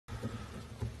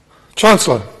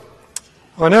Chancellor,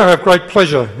 I now have great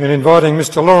pleasure in inviting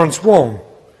Mr Lawrence Wong,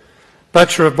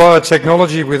 Bachelor of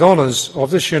Biotechnology with honours of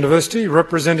this university,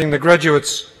 representing the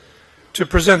graduates, to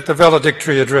present the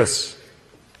valedictory address.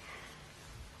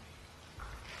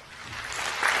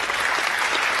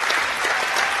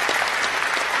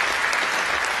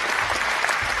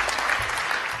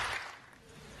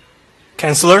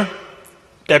 Chancellor,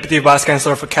 Deputy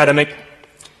Vice-Chancellor of Academic,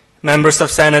 members of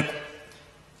Senate,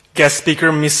 guest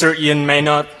speaker Mr. Ian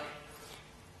Maynard,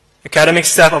 academic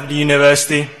staff of the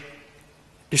university,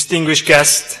 distinguished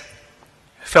guests,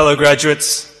 fellow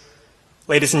graduates,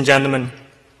 ladies and gentlemen.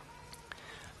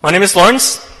 My name is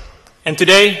Lawrence, and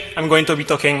today I'm going to be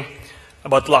talking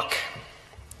about luck.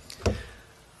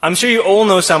 I'm sure you all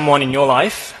know someone in your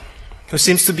life who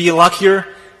seems to be luckier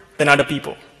than other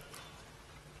people.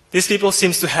 These people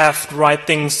seem to have the right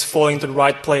things falling to the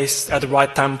right place at the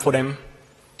right time for them.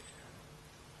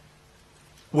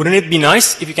 Wouldn't it be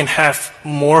nice if you can have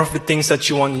more of the things that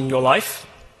you want in your life?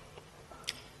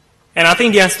 And I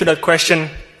think the answer to that question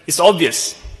is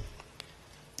obvious.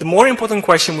 The more important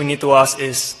question we need to ask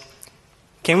is,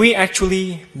 can we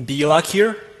actually be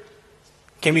luckier?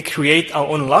 Can we create our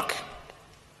own luck?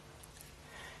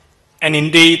 And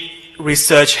indeed,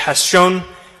 research has shown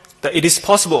that it is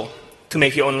possible to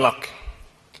make your own luck.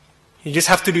 You just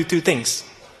have to do two things.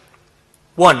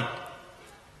 One,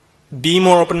 be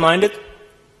more open-minded.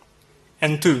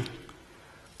 And two,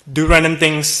 do random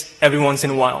things every once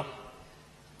in a while.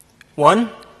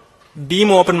 One, be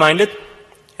more open-minded.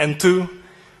 And two,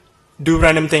 do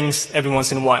random things every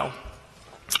once in a while.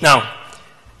 Now,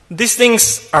 these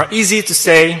things are easy to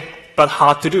say, but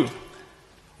hard to do.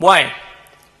 Why?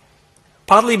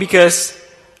 Partly because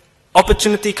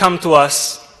opportunity comes to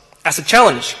us as a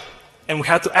challenge, and we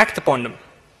have to act upon them.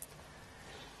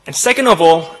 And second of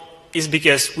all, is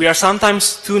because we are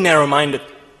sometimes too narrow-minded,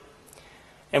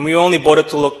 and we only bother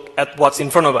to look at what's in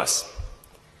front of us.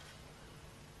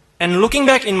 And looking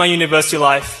back in my university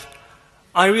life,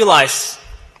 I realized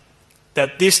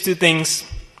that these two things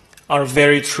are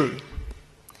very true.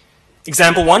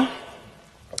 Example one,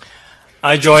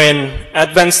 I joined an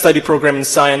advanced study program in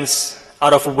science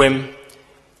out of a whim,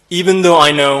 even though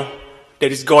I know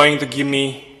that it's going to give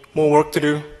me more work to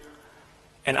do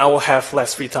and I will have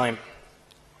less free time.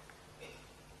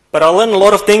 But I learned a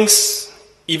lot of things,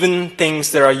 even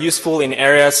things that are useful in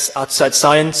areas outside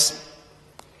science,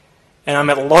 and I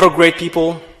met a lot of great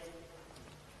people.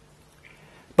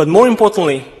 But more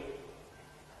importantly,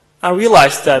 I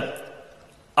realized that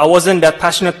I wasn't that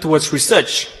passionate towards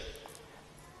research.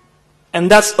 And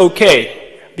that's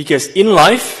okay, because in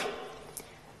life,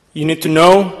 you need to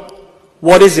know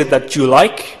what is it that you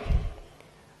like,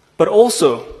 but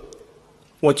also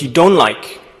what you don't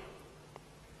like.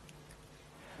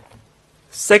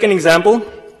 Second example,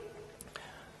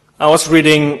 I was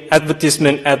reading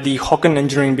advertisement at the Hocken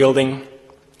Engineering Building,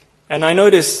 and I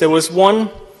noticed there was one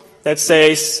that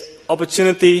says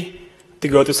opportunity to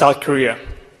go to South Korea.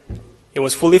 It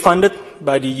was fully funded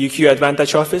by the UQ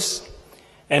Advantage Office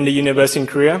and the university in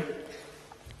Korea.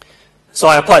 So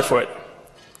I applied for it,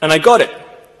 and I got it.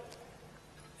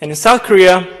 And in South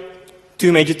Korea,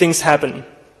 two major things happened.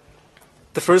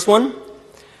 The first one,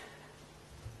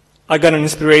 I got an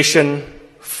inspiration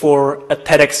for a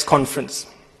TEDx conference.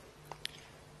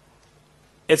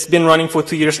 It's been running for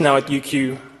 2 years now at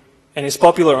UQ, and it's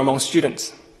popular among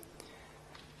students.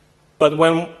 But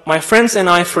when my friends and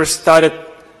I first started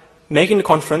making the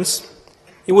conference,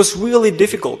 it was really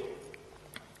difficult.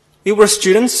 We were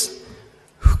students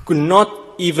who could not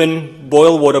even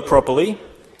boil water properly,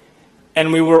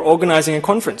 and we were organizing a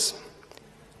conference.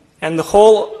 And the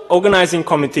whole organizing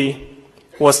committee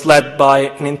was led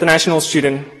by an international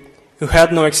student who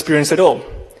had no experience at all,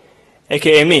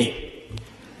 aka me.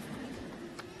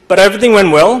 But everything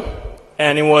went well,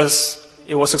 and it was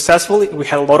successful. We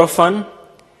had a lot of fun.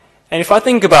 And if I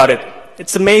think about it,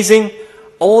 it's amazing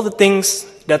all the things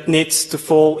that needs to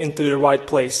fall into the right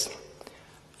place.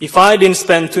 If I didn't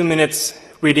spend 2 minutes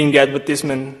reading the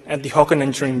advertisement at the Hocken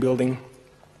Engineering Building,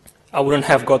 I wouldn't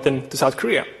have gotten to South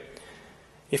Korea.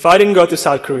 If I didn't go to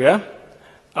South Korea,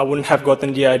 I wouldn't have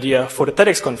gotten the idea for the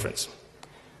TEDx conference.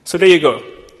 So there you go.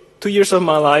 2 years of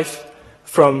my life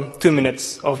from 2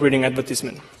 minutes of reading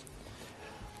advertisement.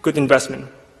 Good investment.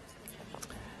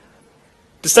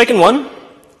 The second one,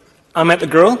 I met a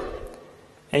girl,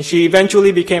 and she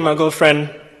eventually became my girlfriend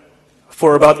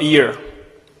for about a year.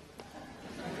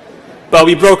 But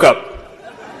we broke up.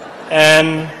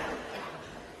 And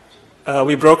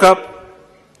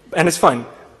it's fine.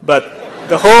 But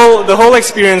the whole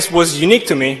experience was unique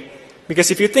to me, because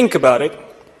if you think about it,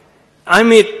 I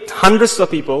meet hundreds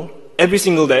of people every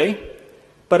single day,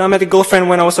 but I met a girlfriend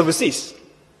when I was overseas.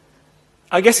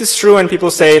 I guess it's true when people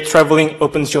say traveling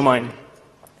opens your mind.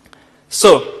 So,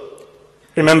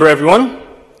 remember everyone,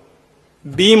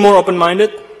 be more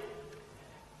open-minded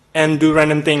and do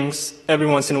random things every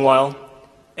once in a while,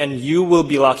 and you will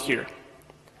be luckier.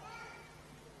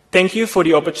 Thank you for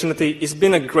the opportunity. It's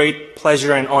been a great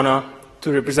pleasure and honor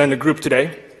to represent the group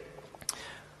today.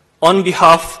 On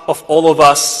behalf of all of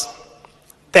us,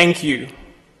 thank you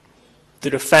to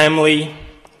the family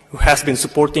who has been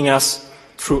supporting us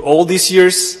through all these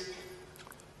years.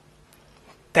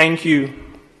 Thank you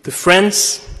to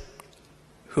friends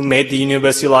who made the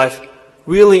university life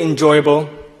really enjoyable.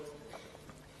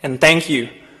 And thank you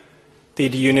to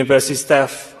the university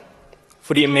staff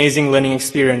for the amazing learning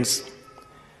experience.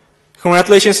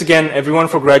 Congratulations again, everyone,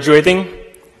 for graduating,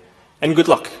 and good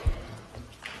luck.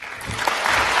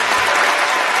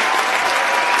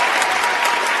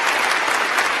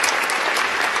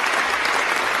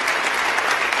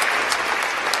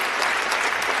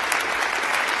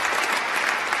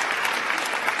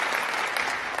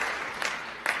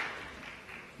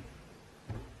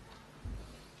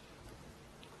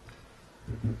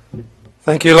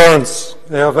 Thank you, Lawrence.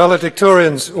 Our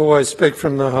valedictorians always speak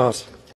from the heart.